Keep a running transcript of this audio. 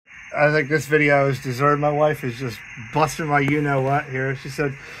I think this video is deserved. My wife is just busting my you-know-what here. She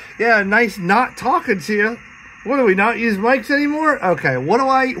said, yeah, nice not talking to you. What, do we not use mics anymore? Okay, what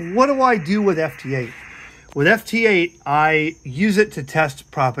do I do with FT-8? With FT-8, I use it to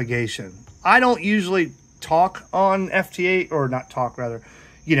test propagation. I don't usually talk on FT-8, or not talk, rather,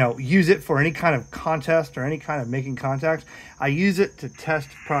 you know, use it for any kind of contest or any kind of making contacts. I use it to test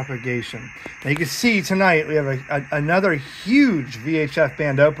propagation. Now you can see tonight we have another huge VHF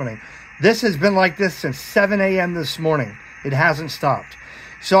band opening. This has been like this since 7 a.m. this morning. It hasn't stopped.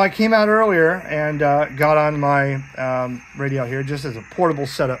 So I came out earlier and got on my radio here just as a portable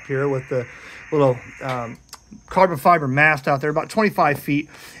setup here with the little carbon fiber mast out there, about 25 feet.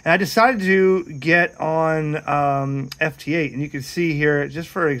 And I decided to get on FT-8. And you can see here, just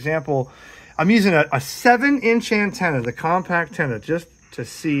for example, I'm using a 7-inch antenna, the CompacTENNA, just to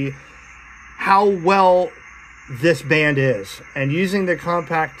see how well this band is. And using the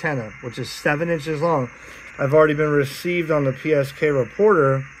CompacTENNA, which is 7 inches long, I've already been received on the PSK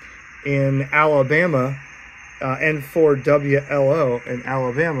reporter in Alabama, N4WLO in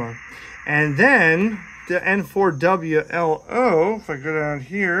Alabama. And then the N4WLO, if I go down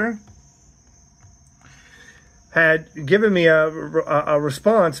here, had given me a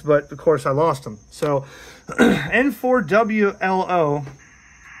response, but of course I lost them. So N4WLO,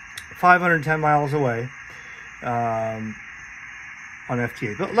 510 miles away on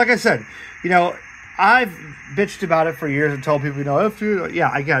FT-8. But like I said, you know, I've bitched about it for years and told people, you know,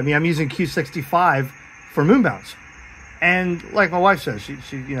 yeah, I get it. I mean, I'm using Q65 for moonbounds. And like my wife says, she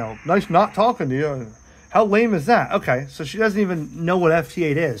you know, nice not talking to you. How lame is that? Okay, so she doesn't even know what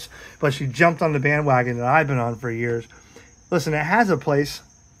FT-8 is, but she jumped on the bandwagon that I've been on for years. Listen, it has a place.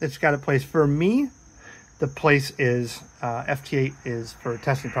 It's got a place. For me, the place is, FT-8 is for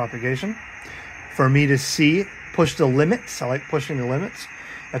testing propagation. For me to see, push the limits. I like pushing the limits.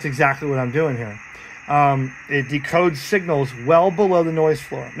 That's exactly what I'm doing here. It decodes signals well below the noise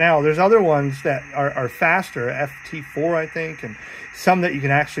floor. Now, there's other ones that are faster, FT-4, I think, and some that you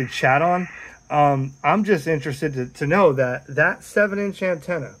can actually chat on. I'm just interested to know that 7-inch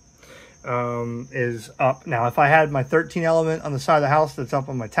antenna is up. Now, if I had my 13 element on the side of the house that's up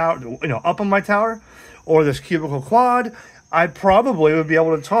on my tower, you know, up on my tower, or this cubicle quad, I probably would be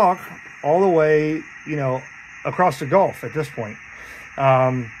able to talk all the way, you know, across the Gulf at this point.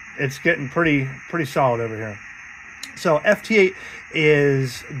 It's getting pretty solid over here. So FT-8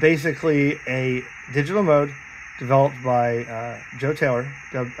 is basically a digital mode developed by Joe Taylor,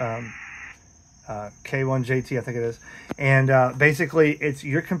 K1JT, I think it is. And basically, it's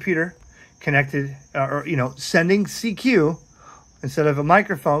your computer connected, or, you know, sending CQ instead of a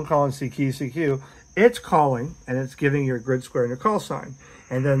microphone calling CQ. It's calling, and it's giving your grid square and your call sign.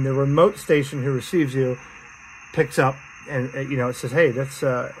 And then the remote station who receives you picks up, and you know, it says, hey, that's you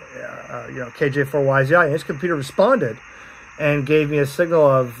know, KJ4YZI. And his computer responded and gave me a signal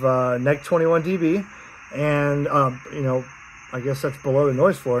of neg 21 dB, and you know, I guess that's below the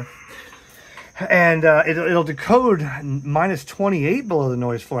noise floor. And it'll decode minus 28 below the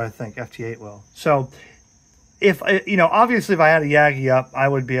noise floor, I think, FT-8 will. So, if, you know, obviously if I had a Yagi up, I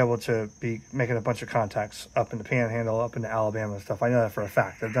would be able to be making a bunch of contacts up in the Panhandle, up into Alabama and stuff. I know that for a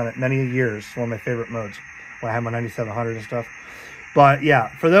fact. I've done it many years. It's one of my favorite modes when I had my 9700 and stuff. But yeah,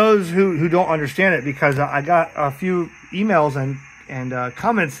 for those who don't understand it, because I got a few emails and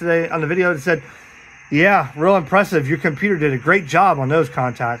comments today on the video that said, yeah, real impressive. Your computer did a great job on those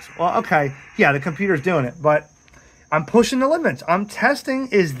contacts. Well, okay, yeah, the computer's doing it, but I'm pushing the limits. I'm testing,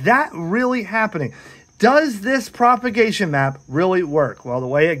 is that really happening? Does this propagation map really work? Well, the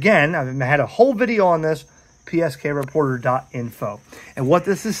way, again, I've had a whole video on this, pskreporter.info. And what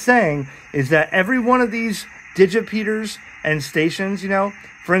this is saying is that every one of these digipeaters and stations, you know,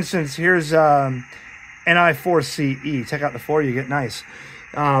 for instance, here's NI4CE. Check out the 4, you get nice.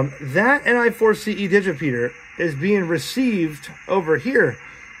 That NI4CE digipeater is being received over here,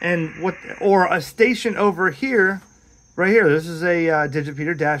 and or a station over here, right here. This is a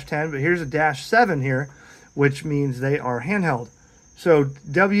digipeater -10, but here's a -7 here, which means they are handheld. So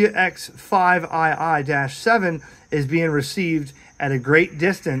WX5II-7 is being received at a great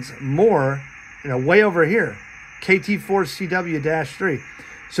distance, more, you know, way over here, KT4CW-3.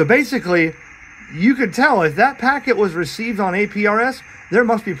 So basically, you could tell if that packet was received on APRS, there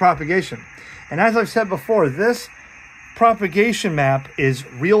must be propagation. And as I've said before, this propagation map is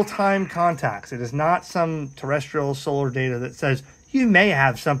real-time contacts. It is not some terrestrial solar data that says you may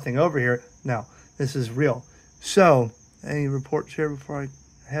have something over here. No, this is real. So, any reports here before I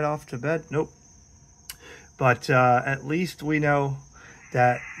head off to bed? Nope. But at least we know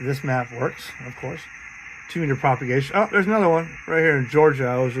that this map works, of course. 2-meter propagation. Oh, there's another one right here in Georgia.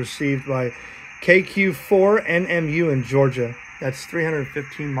 I was received by KQ4NMU in Georgia. That's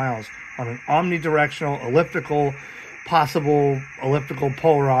 315 miles on an omnidirectional, elliptical, possible elliptical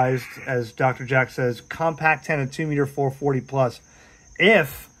polarized, as Dr. Jack says, CompacTENNA 2-meter 440 plus.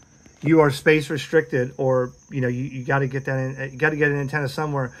 If you are space restricted, or you got to get that in, you got to get an antenna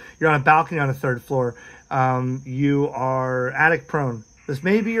somewhere. You're on a balcony on a 3rd floor. You are attic prone. This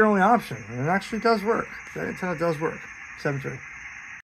may be your only option, and it actually does work. That antenna does work. 7-3.